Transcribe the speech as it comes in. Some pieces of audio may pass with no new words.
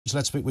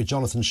Let's speak with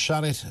Jonathan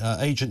Shalit,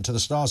 agent to the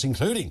stars,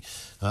 including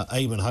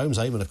Eamon Holmes.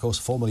 Eamon, of course,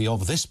 formerly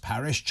of this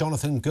parish.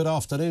 Jonathan, good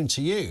afternoon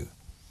to you.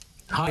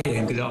 Hi,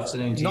 Ian. Good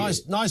afternoon to you.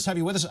 Nice to have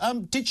you with us.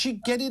 Did she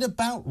get it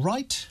about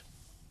right?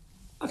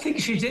 I think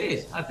she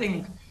did. I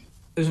think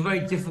it was a very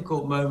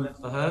difficult moment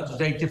for her. It was a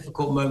very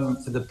difficult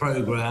moment for the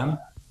programme.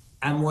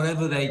 And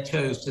whatever they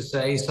chose to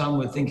say, some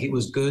would think it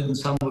was good and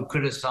some would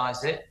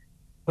criticise it.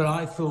 But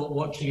I thought,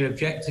 watching it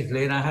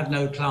objectively, and I have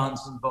no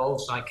clients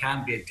involved, so I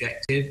can be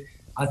objective,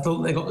 I thought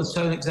they got the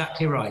tone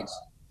exactly right.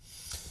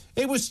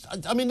 It was,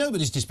 I mean,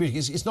 nobody's disputing.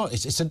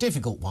 It's a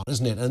difficult one,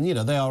 isn't it? And, you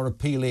know, they are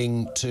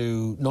appealing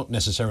to, not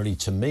necessarily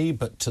to me,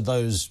 but to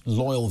those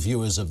loyal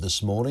viewers of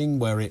This Morning,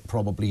 where it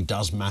probably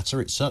does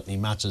matter. It certainly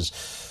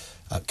matters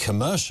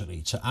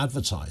commercially to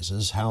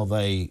advertisers, how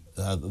they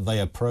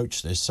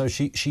approach this. So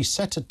she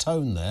set a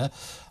tone there.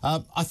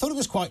 I thought it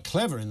was quite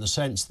clever in the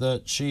sense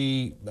that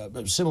she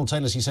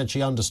simultaneously said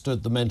she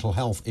understood the mental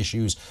health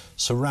issues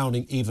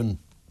surrounding even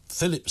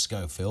Phillip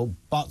Schofield,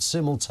 but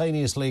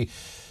simultaneously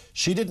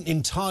she didn't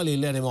entirely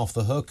let him off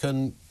the hook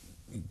and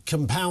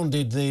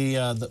compounded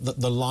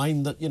the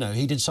line that, you know,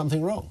 he did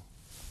something wrong.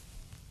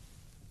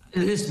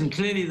 Listen,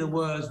 clearly the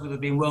words would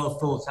have been well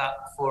thought out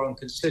before and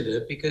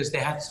considered, because they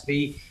had to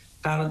be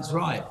balanced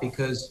right,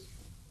 because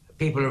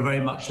people are very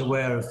much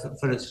aware of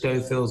Phillip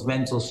Schofield's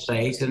mental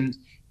state, and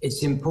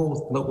it's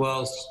important that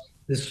whilst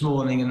This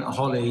Morning and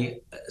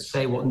Holly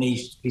say what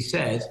needs to be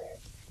said,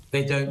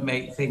 they don't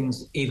make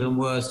things even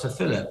worse for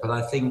Phillip. But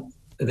I think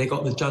they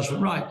got the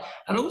judgment right.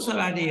 And also,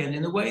 Ian,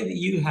 in the way that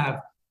you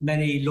have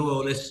many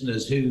loyal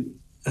listeners who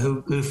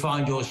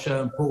find your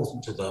show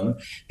important to them,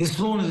 This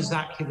Morning is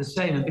exactly the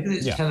same. And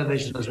because it's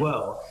television as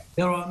well,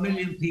 there are 1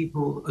 million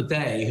people a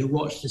day who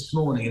watch This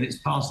Morning, and it's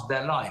part of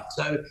their life.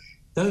 So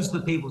those are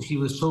the people she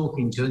was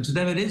talking to, and to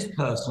them it is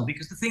personal,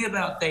 because the thing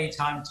about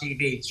daytime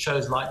TV,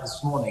 shows like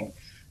This Morning,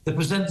 the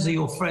presenters are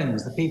your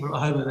friends. The people at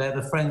home, they're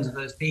the friends of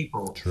those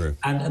people. True.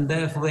 And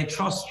therefore they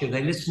trust you,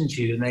 they listen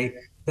to you, and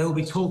they'll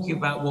be talking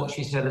about what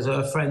she said as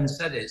her friend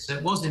said it. So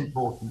it was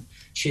important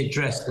she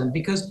addressed them,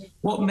 because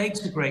what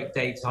makes a great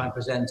daytime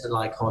presenter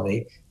like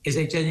Holly is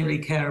they genuinely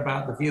care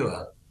about the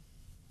viewer.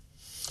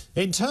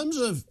 In terms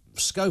of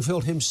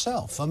Schofield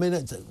himself, I mean,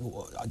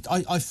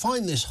 I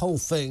find this whole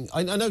thing,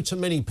 I know to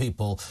many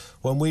people,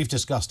 when we've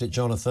discussed it,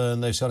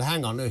 Jonathan, they've said,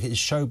 hang on, it's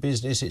show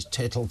business, it's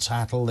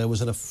tittle-tattle, there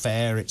was an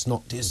affair, it's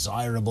not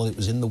desirable, it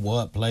was in the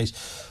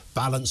workplace,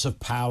 balance of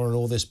power and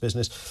all this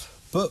business.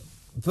 But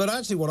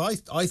actually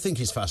what I think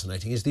is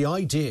fascinating is the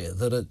idea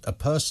that a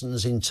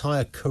person's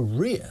entire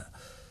career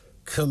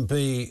can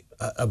be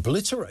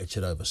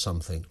obliterated over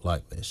something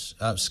like this.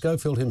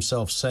 Schofield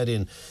himself said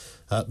in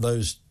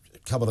those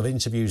couple of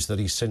interviews that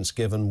he's since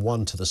given,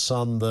 one to The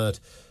Sun, that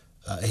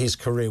his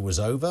career was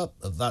over.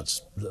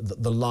 That's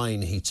the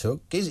line he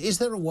took. Is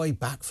there a way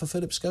back for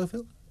Phillip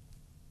Schofield?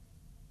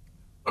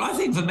 Well, I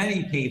think for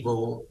many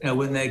people, you know,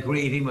 when they're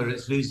grieving, whether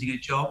it's losing a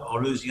job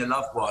or losing a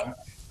loved one,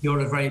 you're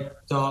in a very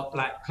dark,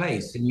 black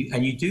place, and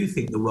you do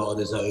think the world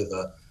is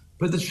over.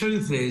 But the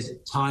truth is,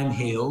 time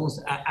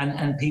heals,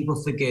 and people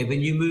forgive,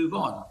 and you move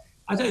on.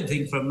 I don't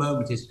think for a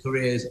moment his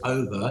career is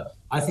over.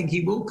 I think he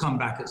will come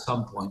back at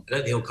some point. I don't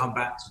think he'll come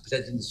back to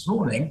presenting This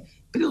Morning,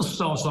 but he'll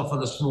start off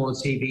on a smaller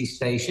TV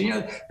station. You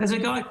know, there's a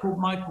guy called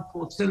Michael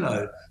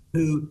Portillo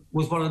who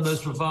was one of the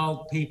most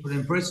reviled people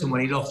in Britain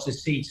when he lost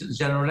his seat at the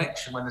general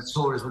election, when the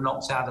Tories were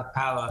knocked out of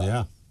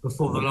power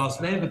before the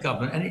last Labour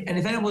government. And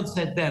if anyone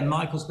said then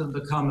Michael's going to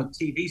become a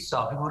TV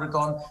star, people would have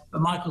gone, but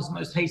Michael's the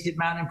most hated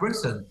man in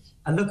Britain.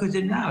 And look at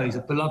him now, he's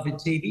a beloved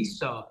TV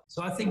star.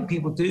 So I think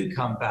people do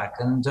come back,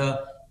 and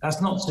that's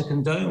not to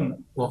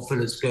condone what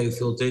Phillip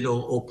Schofield did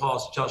or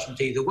pass judgment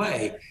either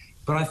way.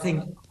 But I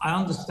think I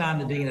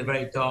understand him being in a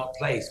very dark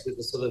place with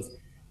the sort of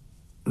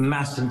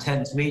mass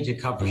intense media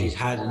coverage he's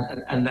had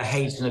and the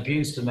hate and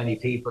abuse to many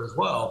people as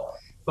well.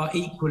 But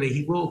equally,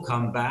 he will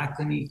come back,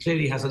 and he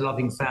clearly has a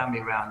loving family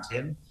around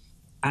him.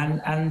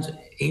 And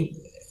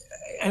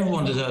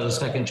everyone deserves a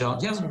second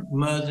chance. He hasn't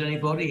murdered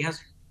anybody. He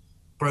hasn't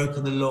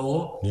broken the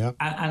law. Yeah.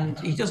 And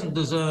he doesn't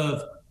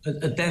deserve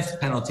a death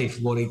penalty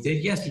for what he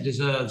did. Yes, he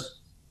deserves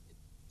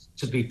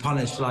to be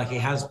punished like he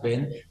has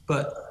been,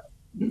 but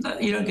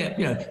you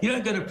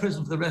don't go to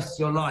prison for the rest of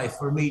your life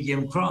for a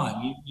medium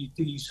crime.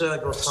 You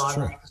serve your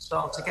time and you can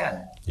start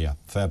again. Yeah,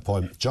 fair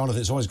point. Jonathan,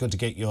 it's always good to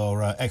get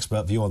your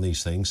expert view on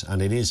these things, and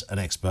it is an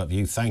expert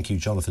view. Thank you,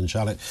 Jonathan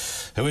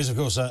Shalit, who is, of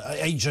course, an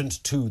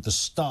agent to the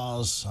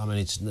stars. I mean,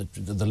 it's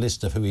the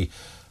list of who he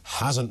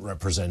hasn't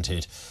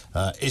represented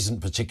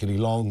isn't particularly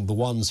long. The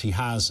ones he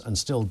has and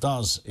still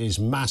does is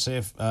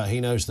massive. He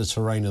knows the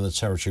terrain and the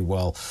territory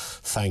well.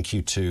 Thank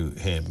you to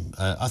him.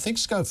 I think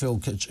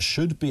Schofield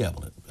should be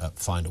able to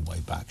find a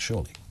way back,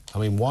 surely. I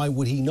mean, why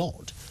would he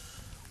not?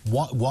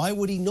 Why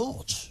would he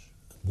not?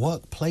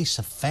 Workplace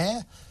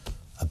affair?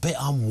 A bit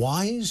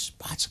unwise?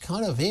 That's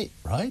kind of it,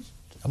 right?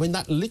 I mean,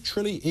 that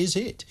literally is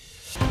it.